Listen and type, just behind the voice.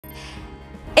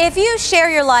If you share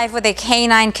your life with a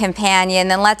canine companion,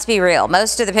 then let's be real.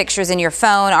 Most of the pictures in your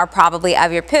phone are probably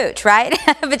of your pooch, right?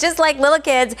 But just like little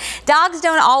kids, dogs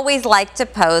don't always like to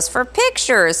pose for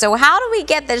pictures. So how do we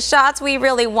get the shots we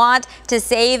really want to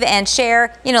save and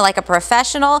share, like a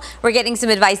professional? We're getting some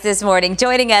advice this morning.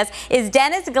 Joining us is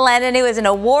Dennis Glennon, who is an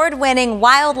award-winning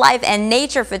wildlife and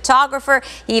nature photographer.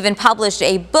 He even published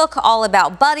a book all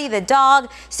about Buddy the dog.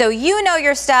 So you know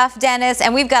your stuff, Dennis,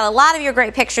 and we've got a lot of your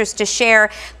great pictures to share.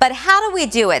 But how do we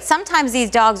do it? Sometimes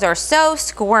these dogs are so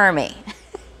squirmy.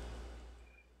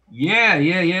 Yeah.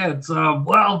 It's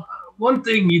well, one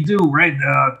thing you do, right?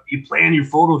 You plan your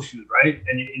photo shoot, right?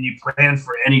 And you plan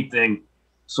for anything.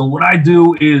 So what I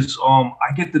do is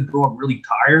I get the dog really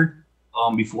tired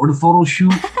before the photo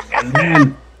shoot, and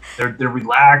then they're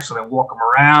relaxed, and I walk them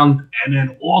around, and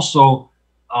then also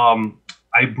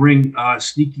I bring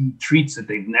sneaky treats that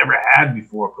they've never had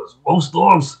before, because most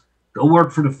dogs, they'll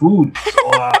work for the food.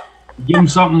 So give them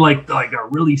something like a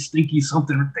really stinky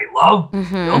something that they love.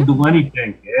 They'll do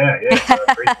anything. Yeah.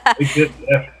 Great tip,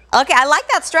 yeah. Okay, I like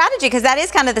that strategy because that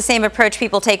is kind of the same approach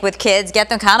people take with kids. Get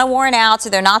them kind of worn out so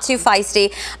they're not too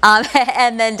feisty,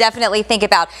 and then definitely think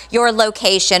about your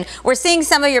location. We're seeing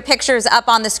some of your pictures up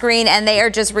on the screen, and they are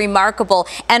just remarkable.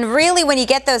 And really, when you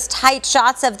get those tight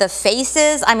shots of the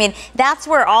faces, I mean, that's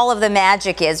where all of the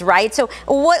magic is, right? So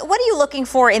what are you looking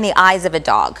for in the eyes of a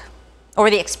dog, or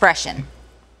the expression?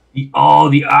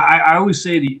 I always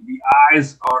say the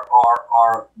eyes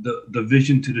are the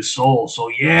vision to the soul. So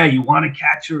yeah, you want to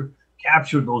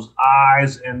capture those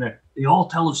eyes, and they all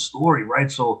tell a story, right?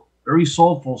 So very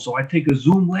soulful. So I take a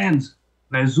zoom lens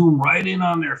and I zoom right in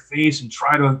on their face and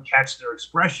try to catch their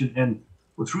expression. And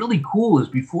what's really cool is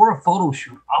before a photo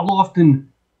shoot, I'll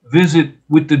often visit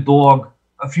with the dog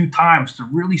a few times to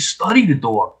really study the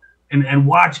dog and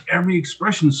watch every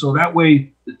expression. So that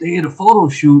way, the day of the photo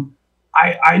shoot,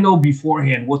 I know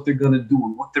beforehand what they're going to do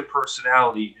and what their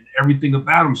personality and everything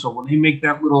about them. So when they make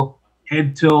that little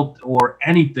head tilt or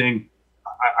anything,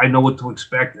 I know what to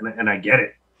expect, and I get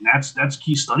it. And that's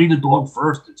key. Study the dog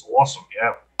first. It's awesome.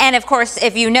 Yeah. And of course,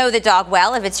 if you know the dog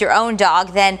well, if it's your own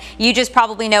dog, then you just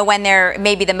probably know when they're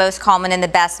maybe the most calm and in the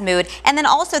best mood. And then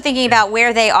also thinking about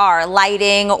where they are,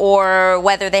 lighting, or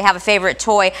whether they have a favorite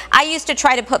toy. I used to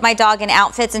try to put my dog in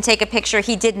outfits and take a picture.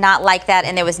 He did not like that,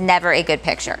 and there was never a good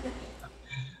picture.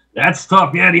 That's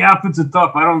tough. Yeah, the outfits are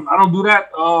tough. I don't do that.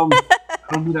 I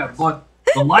don't do that. But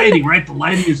the lighting, right? The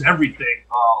lighting is everything.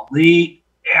 Late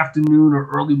afternoon or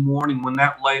early morning, when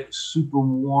that light is super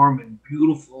warm and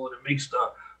beautiful, and it makes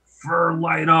the fur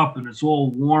light up, and it's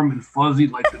all warm and fuzzy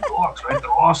like the dogs, right? They're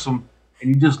awesome,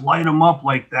 and you just light them up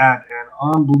like that,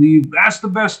 and unbelievable. That's the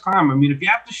best time. I mean, if you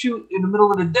have to shoot in the middle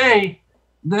of the day,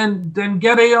 then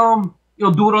get a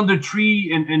do it under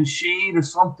tree and shade or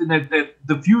something that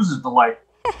diffuses the light.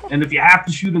 And if you have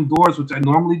to shoot indoors, which I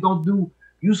normally don't do,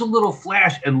 use a little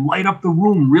flash and light up the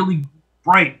room really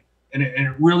bright. And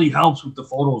it really helps with the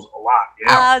photos a lot.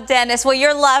 Yeah. Oh, Dennis, well,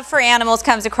 your love for animals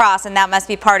comes across, and that must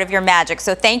be part of your magic.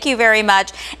 So thank you very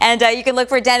much. And you can look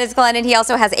for Dennis Glennon. He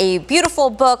also has a beautiful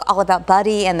book all about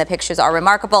Buddy, and the pictures are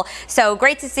remarkable. So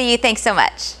great to see you. Thanks so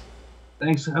much.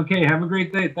 Thanks. Okay, have a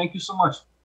great day. Thank you so much.